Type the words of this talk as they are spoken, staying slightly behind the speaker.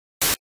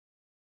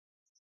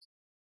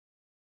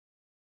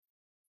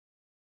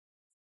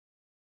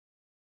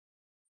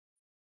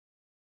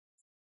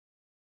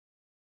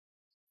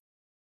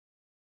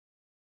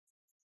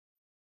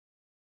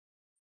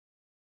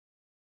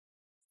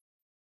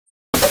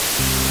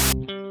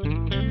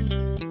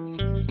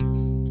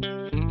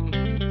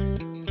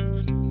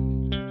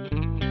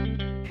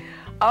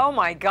Oh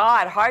my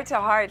God, Heart to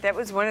Heart. That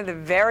was one of the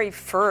very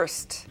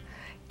first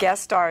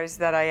guest stars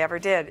that I ever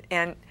did.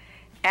 And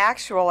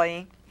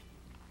actually,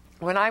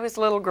 when I was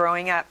little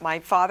growing up, my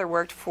father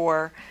worked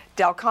for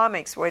Dell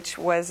Comics, which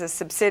was a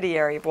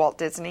subsidiary of Walt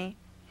Disney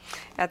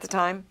at the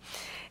time.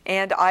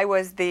 And I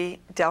was the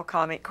Dell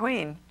Comic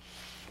Queen.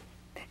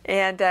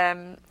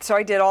 And so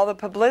I did all the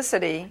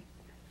publicity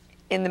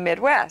in the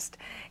Midwest.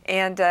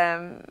 And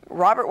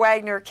Robert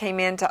Wagner came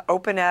in to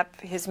open up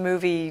his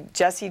movie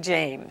Jesse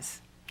James.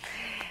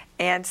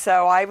 And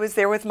so I was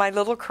there with my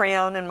little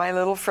crown and my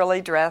little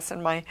frilly dress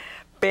and my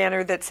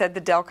banner that said the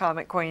Dell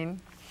Comic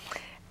Queen.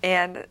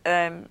 And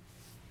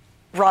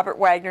Robert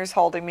Wagner's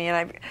holding me.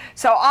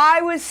 So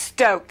I was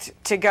stoked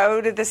to go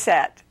to the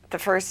set the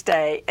first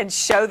day and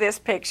show this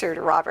picture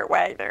to Robert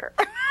Wagner.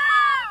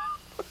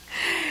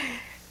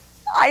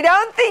 I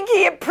don't think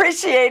he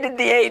appreciated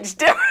the age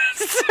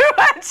difference too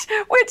much,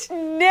 which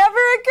never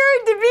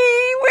occurred to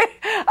me.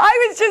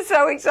 I was just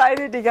so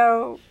excited to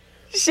go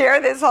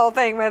share this whole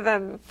thing with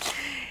him.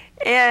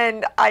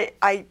 And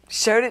I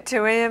showed it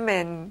to him,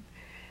 and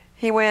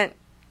he went,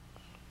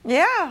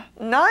 yeah,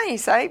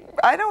 nice. I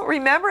don't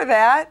remember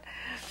that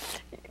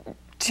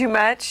too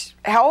much.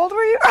 How old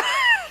were you?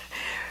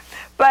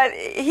 But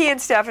he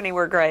and Stephanie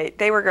were great.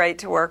 They were great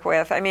to work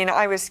with. I mean,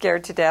 I was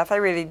scared to death. I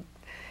really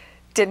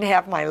didn't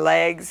have my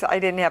legs. I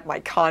didn't have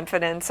my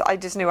confidence. I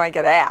just knew I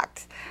could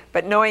act.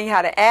 But knowing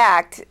how to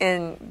act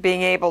and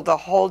being able to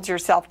hold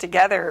yourself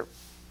together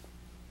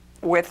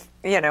with,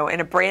 you know, in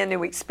a brand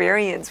new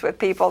experience with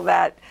people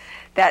that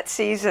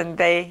season,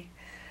 they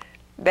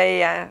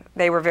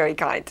were very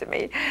kind to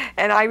me.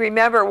 And I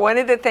remember one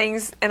of the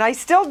things, and I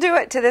still do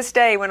it to this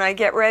day when I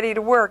get ready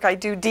to work, I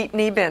do deep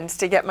knee bends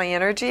to get my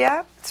energy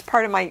up. It's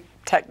part of my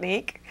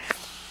technique.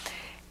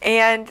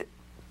 And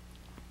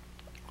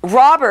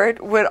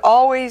Robert would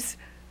always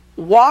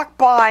walk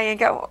by and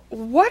go,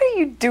 what are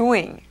you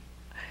doing?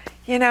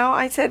 You know,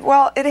 I said,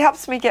 well, it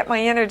helps me get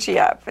my energy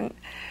up. And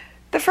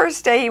the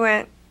first day he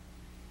went,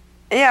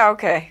 yeah,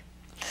 okay.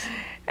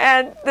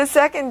 And the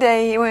second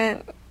day he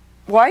went,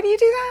 why do you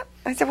do that?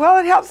 I said, well,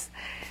 it helps.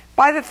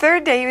 By the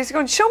third day he was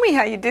going, show me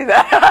how you do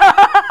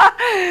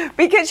that.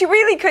 Because you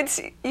really could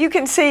see, you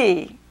can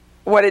see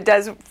what it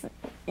does,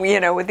 you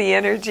know, with the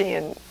energy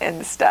and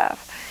the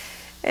stuff.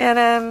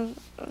 And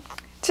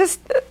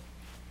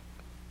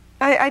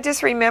I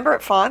just remember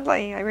it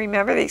fondly. I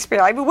remember the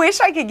experience. I wish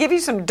I could give you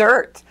some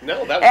dirt.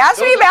 No,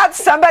 ask me about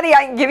somebody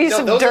I can give you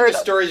some dirt. Those are the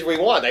stories we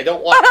want. I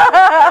don't want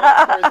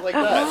stories like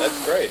that.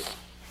 That's great.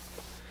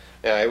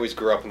 Yeah, I always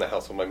grew up in the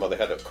house when my mother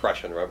had a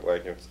crush on Robert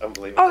Wagner. It's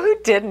unbelievable. Oh, who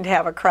didn't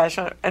have a crush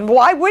on? And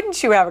why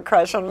wouldn't you have a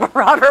crush on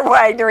Robert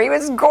Wagner? He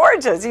was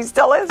gorgeous. He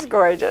still is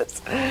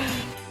gorgeous.